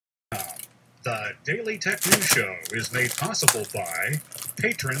The Daily Tech News Show is made possible by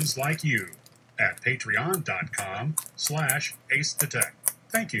patrons like you at patreon.com/acethetech.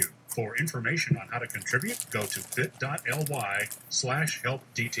 Thank you. For information on how to contribute, go to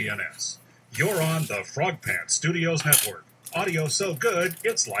bit.ly/helpdtns. You're on the Frog Pants Studios Network. Audio so good,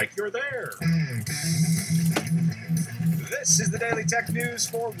 it's like you're there. This is the Daily Tech News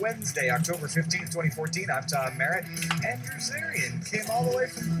for Wednesday, October 15th, 2014. I'm Tom Merritt. Andrew Zarian came all the way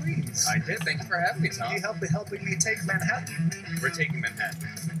from Queens. I did. Thank you for having me, Tom. You helping me take Manhattan. We're taking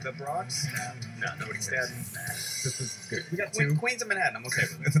Manhattan. The Bronx? No, nobody's Staten. This is good. We got two. two. Queens and Manhattan. I'm okay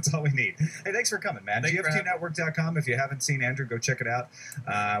with it. That's all we need. Hey, thanks for coming, man. Thank you for having me. GFTnetwork.com. If you haven't seen Andrew, go check it out.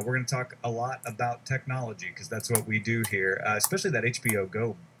 We're going to talk a lot about technology because that's what we do here, especially that HBO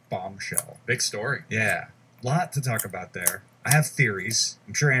Go bombshell. Big story. Yeah. Lot to talk about there. I have theories.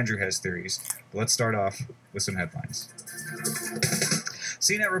 I'm sure Andrew has theories. But let's start off with some headlines.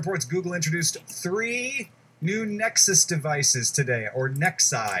 CNET reports Google introduced 3 new Nexus devices today, or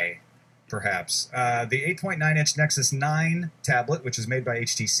Nexi, perhaps. The 8.9-inch Nexus 9 tablet, which is made by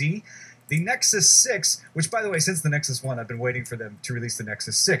HTC. The Nexus 6, which, by the way, since the Nexus 1, I've been waiting for them to release the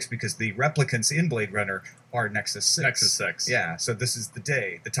Nexus 6 because the replicants in Blade Runner are Nexus 6. Nexus 6. Yeah, so this is the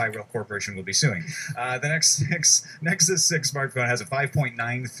day the Tyrell Corporation will be suing. The Nexus 6 smartphone has a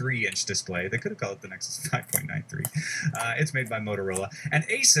 5.93-inch display. They could have called it the Nexus 5.93. It's made by Motorola. And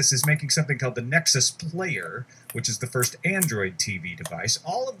Asus is making something called the Nexus Player, which is the first Android TV device.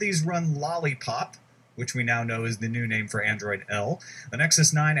 All of these run Lollipop, which we now know is the new name for Android L. The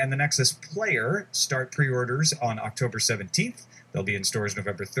Nexus 9 and the Nexus Player start pre-orders on October 17th. They'll be in stores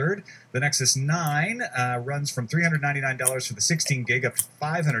November 3rd. The Nexus 9 runs from $399 for the 16 gig up to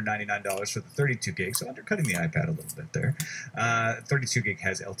 $599 for the 32 gig, so undercutting the iPad a little bit there. 32 gig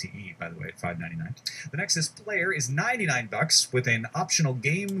has LTE, by the way, at $599. The Nexus Player is $99 with an optional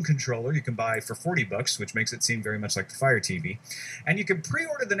game controller you can buy for $40, which makes it seem very much like the Fire TV. And you can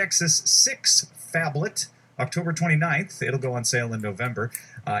pre-order the Nexus 6 Phablet October 29th. It'll go on sale in November.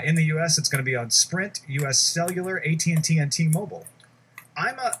 In the U.S., it's going to be on Sprint, U.S. Cellular, AT&T, and T-Mobile.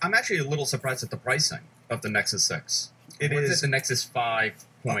 I'm actually a little surprised at the pricing of the Nexus 6. It is the Nexus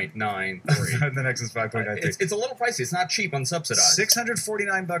 5.93. the Nexus 5.93. It's a little pricey. It's not cheap unsubsidized.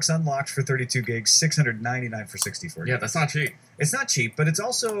 $649 unlocked for 32 gigs, $699 for 64 gigs. Yeah, that's not cheap. It's not cheap, but it's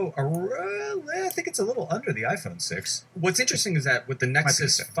also I think it's a little under the iPhone 6. What's interesting is that with the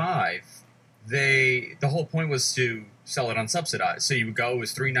Nexus 5, the whole point was to sell it unsubsidized. So you would go, it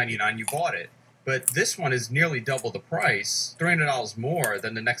was $399, you bought it. But this one is nearly double the price, $300 more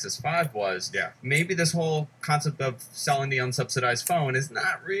than the Nexus 5 was. Yeah. Maybe this whole concept of selling the unsubsidized phone is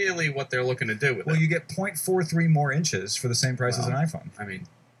not really what they're looking to do with it. Well, you get 0.43 more inches for the same price as an iPhone. I mean,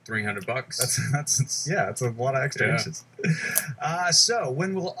 $300. That's a lot of extra inches. So,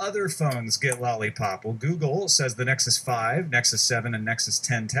 when will other phones get Lollipop? Well, Google says the Nexus 5, Nexus 7, and Nexus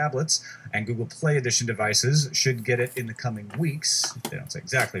 10 tablets and Google Play Edition devices should get it in the coming weeks. They don't say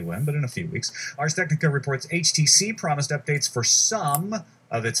exactly when, but in a few weeks. Ars Technica reports HTC promised updates for some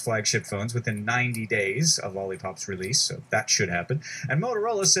of its flagship phones within 90 days of Lollipop's release, so that should happen. And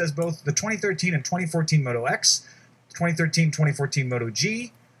Motorola says both the 2013 and 2014 Moto X, 2013-2014 Moto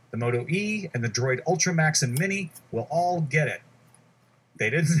G, the Moto E, and the Droid Ultra Max and Mini will all get it. They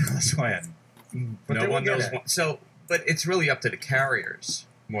didn't tell us when. But no one knows when. So, but it's really up to the carriers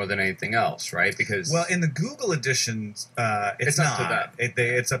more than anything else, right? Because in the Google editions, it's up not. to them.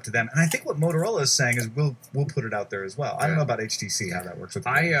 It's up to them. And I think what Motorola is saying is we'll put it out there as well. I don't know about HTC, how that works with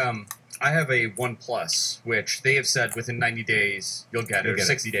I have a OnePlus, which they have said within 90 days you'll get it, or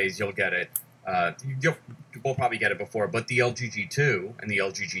 60 days you'll get it. We'll probably get it before, but the LG G2 and the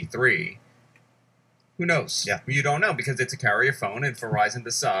LG G3, who knows? Yeah. You don't know because it's a carrier phone and Verizon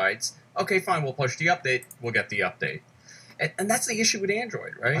decides, okay, fine, we'll push the update, we'll get the update. And that's the issue with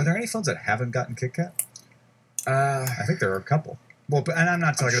Android, right? Are there any phones that haven't gotten KitKat? I think there are a couple. Well, and I'm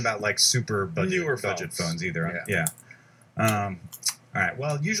not talking about like super budget phones either. Yeah. All right.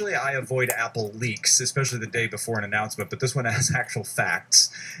 Well, usually I avoid Apple leaks, especially the day before an announcement, but this one has actual facts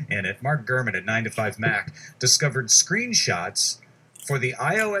in it. Mark Gurman at 9to5Mac discovered screenshots for the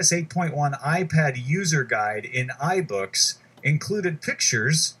iOS 8.1 iPad user guide in iBooks included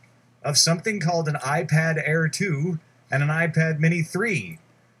pictures of something called an iPad Air 2 and an iPad Mini 3.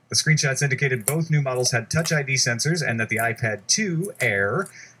 The screenshots indicated both new models had Touch ID sensors and that the iPad 2 Air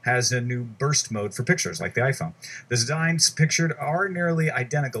has a new burst mode for pictures, like the iPhone. The designs pictured are nearly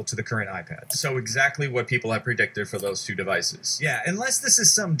identical to the current iPad. So exactly what people have predicted for those two devices. Yeah, unless this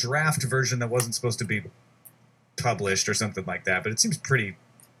is some draft version that wasn't supposed to be published or something like that, but it seems pretty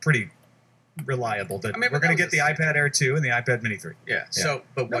reliable that I mean, we're but going to that get the was iPad Air 2 and the iPad Mini 3. Yeah. So,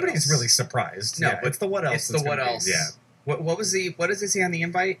 but what Nobody's else? really surprised. No, Yeah, but it's the what else. It's the that's what gonna be. else. Yeah. What does it say on the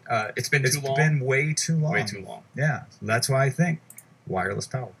invite? It's been It's too long. been way too long. Way too long. Yeah. That's why I think wireless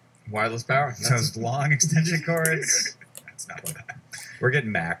power. Wireless power. Those long extension cords. That's not what we're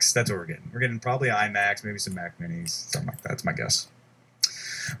getting. Macs. That's what we're getting. We're getting probably iMacs, maybe some Mac Minis, something like that. That's my guess.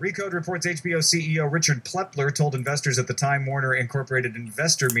 Recode reports HBO CEO Richard Plepler told investors at the Time Warner Incorporated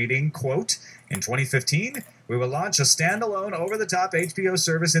investor meeting, quote, "In 2015, we will launch a standalone over-the-top HBO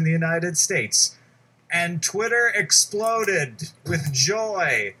service in the United States." And Twitter exploded with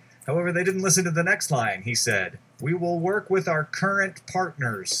joy. However, they didn't listen to the next line. He said, "We will work with our current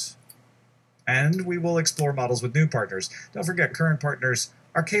partners. And we will explore models with new partners." Don't forget, current partners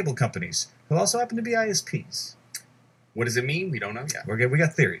are cable companies, who also happen to be ISPs. What does it mean? We don't know yet. We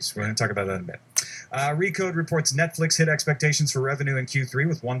got theories. We're going to talk about that in a bit. Recode reports Netflix hit expectations for revenue in Q3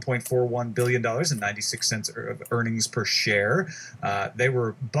 with $1.41 billion and 96 cents of earnings per share. They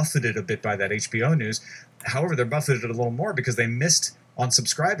were buffeted a bit by that HBO news. However, they're buffeted a little more because they missed on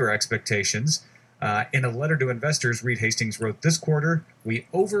subscriber expectations. In a letter to investors, Reed Hastings wrote, "This quarter, we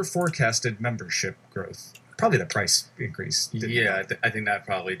over-forecasted membership growth." Probably the price increase. Yeah, I think that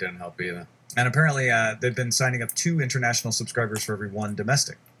probably didn't help either. And apparently, they've been signing up 2 international subscribers for every 1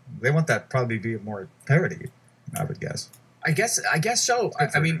 domestic. They want that probably be more parity, I would guess. I guess so.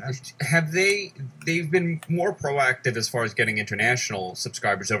 I mean, have they've been more proactive as far as getting international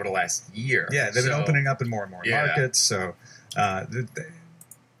subscribers over the last year? Yeah, they've been opening up in more and more markets, so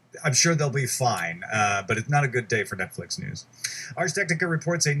I'm sure they'll be fine, but it's not a good day for Netflix news. Ars Technica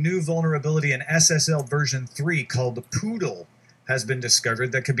reports a new vulnerability in SSL version 3 called Poodle has been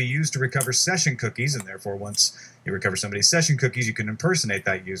discovered that could be used to recover session cookies, and therefore once you recover somebody's session cookies, you can impersonate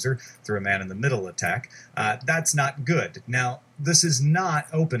that user through a man-in-the-middle attack. That's not good. Now, this is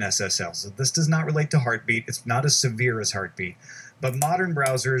not OpenSSL, so this does not relate to Heartbeat. It's not as severe as Heartbeat. But modern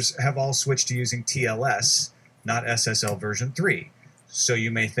browsers have all switched to using TLS, not SSL version 3. So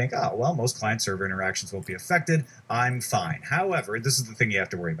you may think, oh, well, most client-server interactions won't be affected. I'm fine. However, this is the thing you have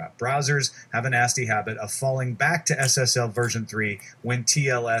to worry about. Browsers have a nasty habit of falling back to SSL version 3 when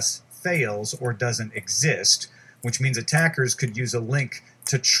TLS fails or doesn't exist, which means attackers could use a link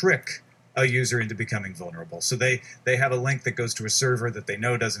to trick a user into becoming vulnerable. So they have a link that goes to a server that they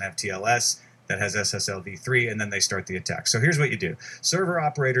know doesn't have TLS, that has SSL v3, and then they start the attack. So here's what you do. Server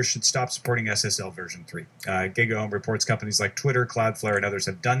operators should stop supporting SSL version 3. GigaOM reports companies like Twitter, Cloudflare, and others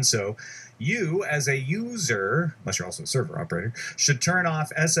have done so. You, as a user, unless you're also a server operator, should turn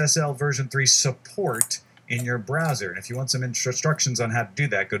off SSL version 3 support in your browser. And if you want some instructions on how to do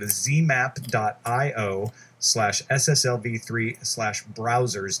that, go to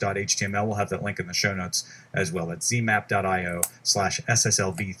zmap.io/sslv3/browsers.html. We'll have that link in the show notes as well at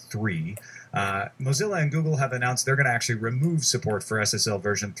zmap.io/sslv3. Mozilla and Google have announced they're going to actually remove support for SSL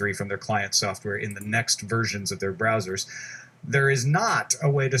version 3 from their client software in the next versions of their browsers. There is not a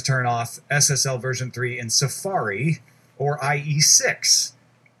way to turn off SSL version 3 in Safari or IE6.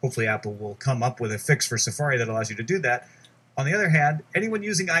 Hopefully Apple will come up with a fix for Safari that allows you to do that. On the other hand, anyone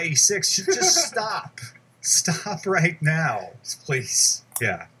using IE6 should just stop. Stop right now, please.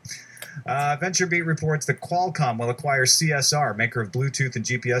 Yeah. VentureBeat reports that Qualcomm will acquire CSR, maker of Bluetooth and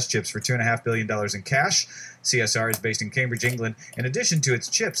GPS chips, for $2.5 billion in cash. CSR is based in Cambridge, England. In addition to its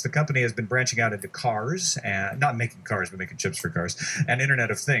chips, the company has been branching out into cars, and not making cars, but making chips for cars, and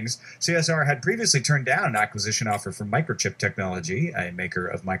Internet of Things. CSR had previously turned down an acquisition offer from Microchip Technology, a maker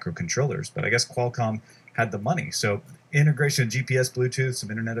of microcontrollers, but I guess Qualcomm had the money. So integration of GPS, Bluetooth, some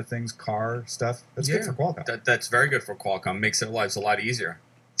Internet of Things, car stuff, that's good for Qualcomm. That's very good for Qualcomm. Makes their lives a lot easier.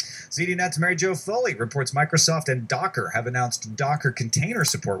 ZDNet's Mary Jo Foley reports Microsoft and Docker have announced Docker container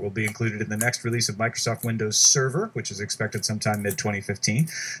support will be included in the next release of Microsoft Windows Server, which is expected sometime mid-2015.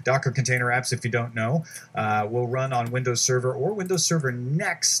 Docker container apps, if you don't know, will run on Windows Server or Windows Server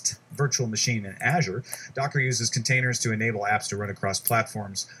Next virtual machine in Azure. Docker uses containers to enable apps to run across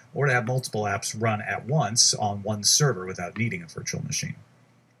platforms or to have multiple apps run at once on one server without needing a virtual machine.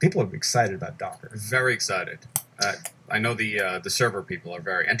 People are excited about Docker. Very excited. I know the server people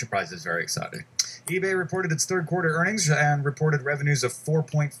are enterprise is very excited. eBay reported its third quarter earnings and reported revenues of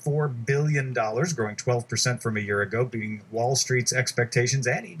 $4.4 billion, growing 12% from a year ago, beating Wall Street's expectations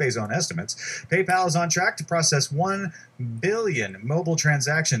and eBay's own estimates. PayPal is on track to process 1 billion mobile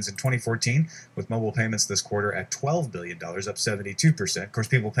transactions in 2014, with mobile payments this quarter at $12 billion, up 72%. Of course,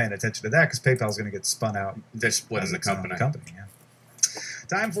 people paying attention to that because PayPal is going to get spun out. They're splitting the company. Yeah.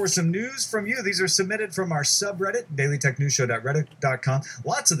 Time for some news from you. These are submitted from our subreddit, dailytechnewsshow.reddit.com.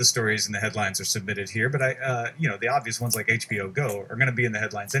 Lots of the stories in the headlines are submitted here, but the obvious ones like HBO Go are going to be in the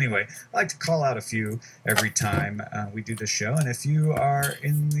headlines anyway. I like to call out a few every time we do this show, and if you are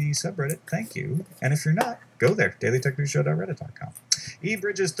in the subreddit, thank you. And if you're not, go there, dailytechnewsshow.reddit.com.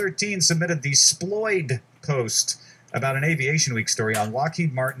 eBridges13 submitted the Sploid post about an Aviation Week story on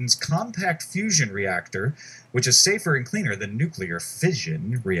Lockheed Martin's compact fusion reactor, which is safer and cleaner than nuclear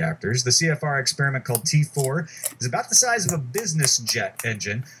fission reactors. The CFR experiment, called T4, is about the size of a business jet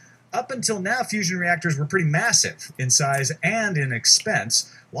engine. Up until now, fusion reactors were pretty massive in size and in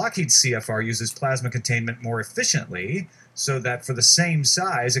expense. Lockheed's CFR uses plasma containment more efficiently, so that for the same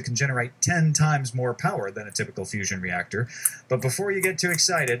size, it can generate 10 times more power than a typical fusion reactor. But before you get too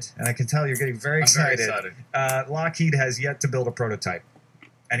excited, and I can tell you're getting very excited, Lockheed has yet to build a prototype.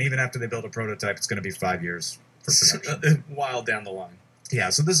 And even after they build a prototype, it's going to be 5 years for production. A while down the line. Yeah,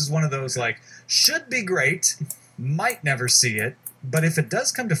 so this is one of those, should be great, might never see it, but if it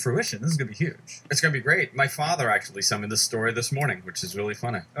does come to fruition, this is going to be huge. It's going to be great. My father actually summoned this story this morning, which is really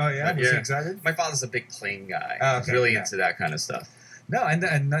funny. Oh, yeah? Was he excited? My father's a big plane guy. Oh, okay. He's really into that kind of stuff. No,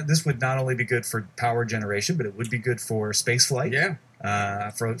 and this would not only be good for power generation, but it would be good for space flight. Yeah.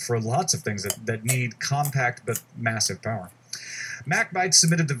 For lots of things that need compact but massive power. MacBytes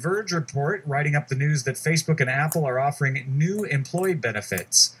submitted the Verge report, writing up the news that Facebook and Apple are offering new employee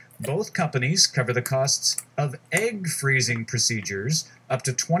benefits. Both companies cover the costs of egg freezing procedures up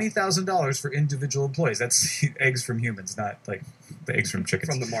to $20,000 for individual employees. That's eggs from humans, not like the eggs from chickens.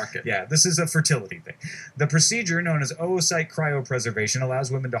 From the market. Yeah, this is a fertility thing. The procedure, known as oocyte cryopreservation, allows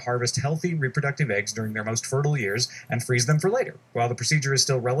women to harvest healthy reproductive eggs during their most fertile years and freeze them for later. While the procedure is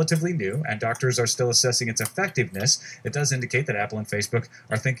still relatively new and doctors are still assessing its effectiveness, it does indicate that Apple and Facebook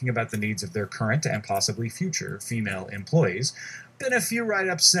are thinking about the needs of their current and possibly future female employees. Been a few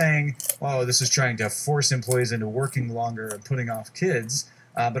write-ups saying, "Oh, this is trying to force employees into working longer and putting off kids."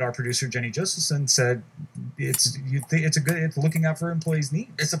 But our producer Jenny Josephson said, "It's looking out for employees'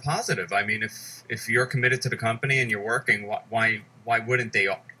 needs." It's a positive. I mean, if you're committed to the company and you're working, why wouldn't they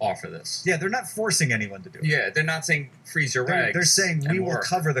offer this? Yeah, they're not forcing anyone to do it. Yeah, they're not saying freeze your eggs. They're saying we will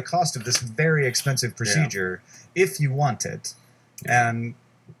cover the cost of this very expensive procedure if you want it, and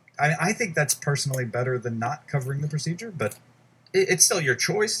I think that's personally better than not covering the procedure, but. It's still your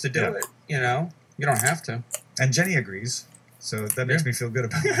choice to do it, you know? You don't have to. And Jenny agrees, so that makes me feel good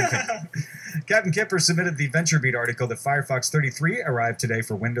about it. Captain Kipper submitted the VentureBeat article that Firefox 33 arrived today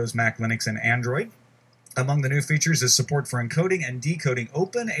for Windows, Mac, Linux, and Android. Among the new features is support for encoding and decoding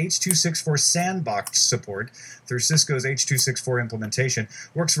open H.264 sandbox support through Cisco's H.264 implementation.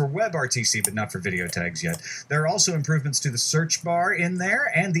 Works for WebRTC, but not for video tags yet. There are also improvements to the search bar in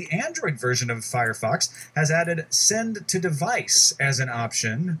there, and the Android version of Firefox has added Send to Device as an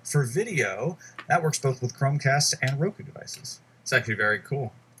option for video. That works both with Chromecast and Roku devices. It's actually very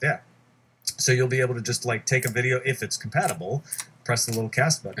cool. Yeah. So you'll be able to just take a video if it's compatible, press the little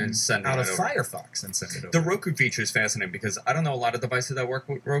cast button and send it out of over. Firefox and send it over. The Roku feature is fascinating because I don't know a lot of devices that work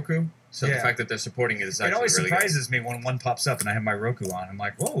with Roku, so the fact that they're supporting it is actually always really surprises me when one pops up and I have my Roku on. I'm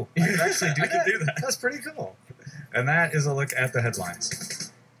like, whoa, I can actually do I can do that. That's pretty cool. And that is a look at the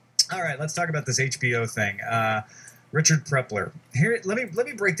headlines. All right, let's talk about this HBO thing. Richard Prepler. Here, let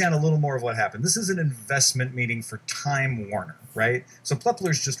me break down a little more of what happened. This is an investment meeting for Time Warner, right? So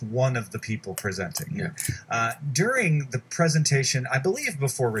Prepler's just one of the people presenting here. During the presentation, I believe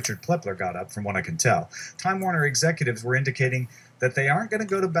before Richard Prepler got up, from what I can tell, Time Warner executives were indicating that they aren't going to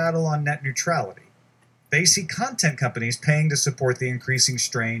go to battle on net neutrality. They see content companies paying to support the increasing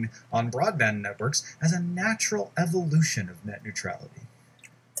strain on broadband networks as a natural evolution of net neutrality.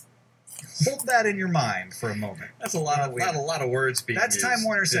 Hold that in your mind for a moment. That's a lot of words being That's used. Time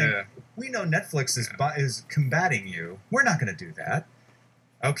Warner saying, we know Netflix is combating you. We're not going to do that.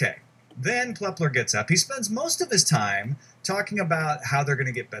 Okay. Then Plepler gets up. He spends most of his time talking about how they're going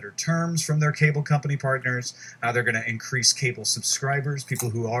to get better terms from their cable company partners, how they're going to increase cable subscribers, people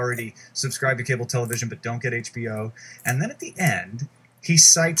who already subscribe to cable television but don't get HBO. And then at the end, he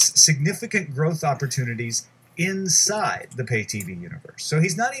cites significant growth opportunities inside the pay TV universe. So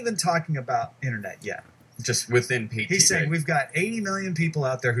he's not even talking about internet yet. Just within pay TV. He's saying we've got 80 million people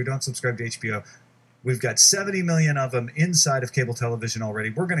out there who don't subscribe to HBO. We've got 70 million of them inside of cable television already.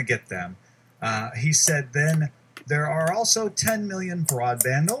 We're going to get them. He said then there are also 10 million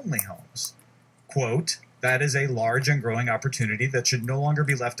broadband-only homes. Quote, that is a large and growing opportunity that should no longer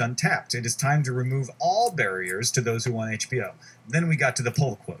be left untapped. It is time to remove all barriers to those who want HBO. Then we got to the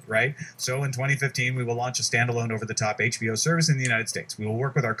poll quote, right? So in 2015, we will launch a standalone over-the-top HBO service in the United States. We will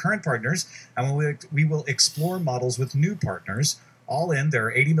work with our current partners, and we will explore models with new partners. All in, there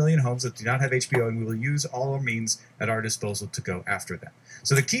are 80 million homes that do not have HBO, and we will use all our means at our disposal to go after them.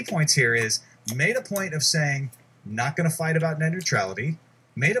 So the key points here is, made a point of saying, not going to fight about net neutrality,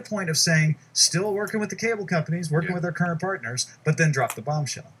 made a point of saying, still working with the cable companies, working with our current partners, but then dropped the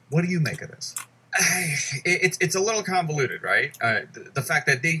bombshell. What do you make of this? It's a little convoluted, right? The fact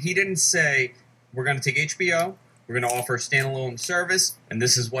that he didn't say, we're going to take HBO, we're going to offer standalone service, and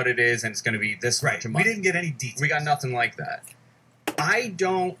this is what it is, and it's going to be this much a month. We didn't get any details. We got nothing like that.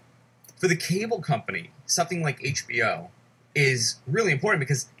 For the cable company, something like HBO is really important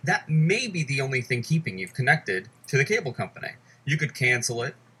because that may be the only thing keeping you connected to the cable company. You could cancel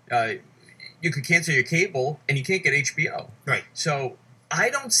it. You could cancel your cable, and you can't get HBO. Right. So I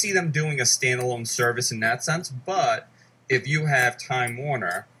don't see them doing a standalone service in that sense, but if you have Time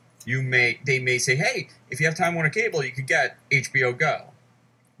Warner, they may say, hey, if you have Time Warner Cable, you could get HBO Go.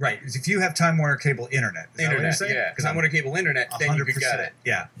 Right. If you have Time Warner Cable Internet. Is that what you're saying? Yeah. Time Warner Cable Internet, then you could get it.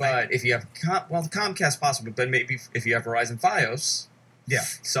 Yeah. But if you have, Comcast possibly, but maybe if you have Verizon Fios, yeah.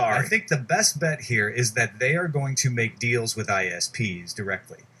 Sorry. I think the best bet here is that they are going to make deals with ISPs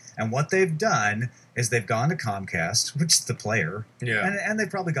directly. And what they've done is they've gone to Comcast, which is the player, and they've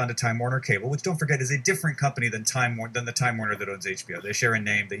probably gone to Time Warner Cable, which, don't forget, is a different company than the Time Warner that owns HBO. They share a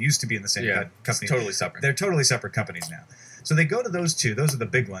name. They used to be in the same company. It's totally separate. They're totally separate companies now. So they go to those two. Those are the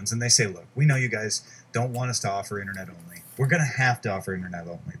big ones, and they say, look, we know you guys don't want us to offer internet only. We're going to have to offer internet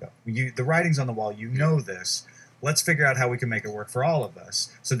only, though. The writing's on the wall. You know this. Let's figure out how we can make it work for all of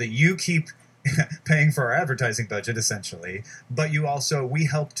us so that you keep paying for our advertising budget, essentially, but we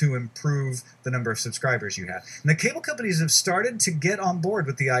help to improve the number of subscribers you have. And the cable companies have started to get on board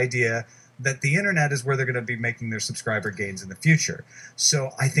with the idea that the internet is where they're going to be making their subscriber gains in the future.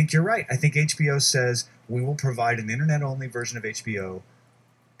 So I think you're right. I think HBO says we will provide an internet-only version of HBO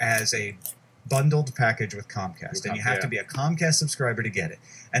as a bundled package with Comcast, and you have to be a Comcast subscriber to get it.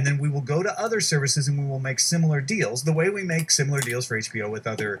 And then we will go to other services and we will make similar deals, the way we make similar deals for HBO with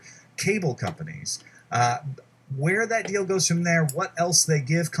other cable companies. Where that deal goes from there, what else they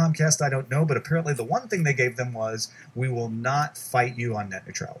give Comcast, I don't know, but apparently the one thing they gave them was, we will not fight you on net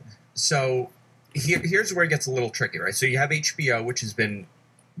neutrality. So here's where it gets a little tricky, right? So you have HBO, which has been,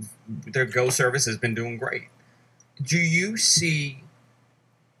 their Go service has been doing great. Do you see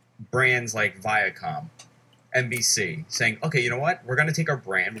brands like Viacom, NBC, saying, okay, you know what? We're going to take our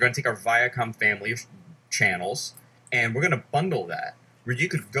brand, we're going to take our Viacom family of channels, and we're going to bundle that, where you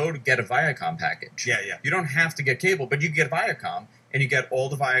could go to get a Viacom package. Yeah. You don't have to get cable, but you get Viacom, and you get all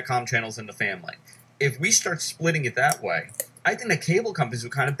the Viacom channels in the family. If we start splitting it that way, I think the cable companies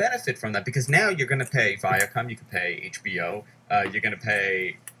would kind of benefit from that, because now you're going to pay Viacom, you can pay HBO, you're going to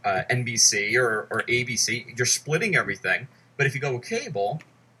pay NBC or ABC. You're splitting everything, but if you go with cable,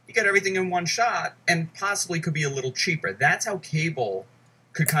 you get everything in one shot, and possibly could be a little cheaper. That's how cable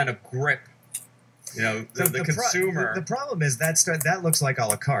could kind of grip, the consumer. The problem is that looks like a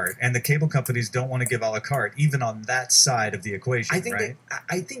la carte, and the cable companies don't want to give a la carte, even on that side of the equation.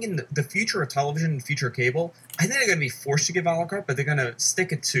 I think in the future of television and future of cable, I think they're going to be forced to give a la carte, but they're going to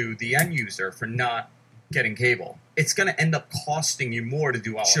stick it to the end user for not getting cable. It's going to end up costing you more to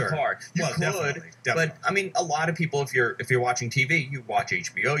do a la carte. You could, definitely. But I mean, a lot of people, if you're watching TV, you watch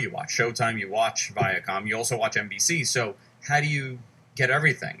HBO, you watch Showtime, you watch Viacom, you also watch NBC. So how do you get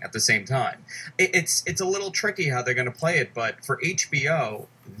everything at the same time? It's a little tricky how they're going to play it, but for HBO,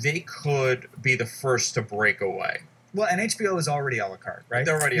 they could be the first to break away. Well, and HBO is already a la carte, right?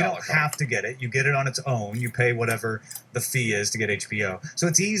 They're already a la carte. You don't have to get it. You get it on its own. You pay whatever the fee is to get HBO. So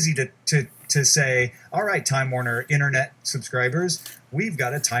it's easy to say, all right, Time Warner Internet subscribers, we've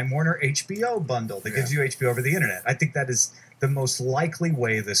got a Time Warner HBO bundle that gives you HBO over the Internet. I think that is the most likely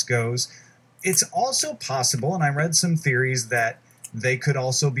way this goes. It's also possible, and I read some theories, that they could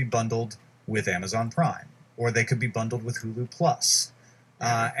also be bundled with Amazon Prime, or they could be bundled with Hulu Plus.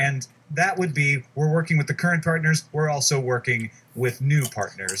 And that would be, we're working with the current partners, we're also working with new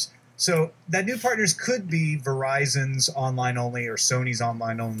partners. So that new partners could be Verizon's online only or Sony's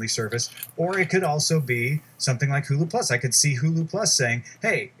online only service, or it could also be something like Hulu Plus. I could see Hulu Plus saying,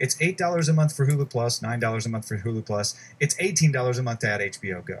 hey, it's $8 a month for Hulu Plus, $9 a month for Hulu Plus, it's $18 a month to add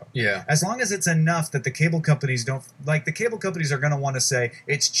HBO Go. Yeah. As long as it's enough that the cable companies don't, like the cable companies are going to want to say,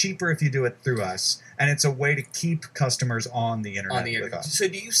 it's cheaper if you do it through us, and it's a way to keep customers on the internet with us. So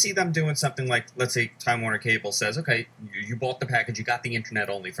do you see them doing something like, let's say Time Warner Cable says, okay, you bought the package, you got the internet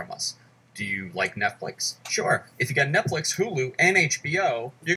only from us. Do you like Netflix? Sure. If you got Netflix, Hulu, and HBO, you're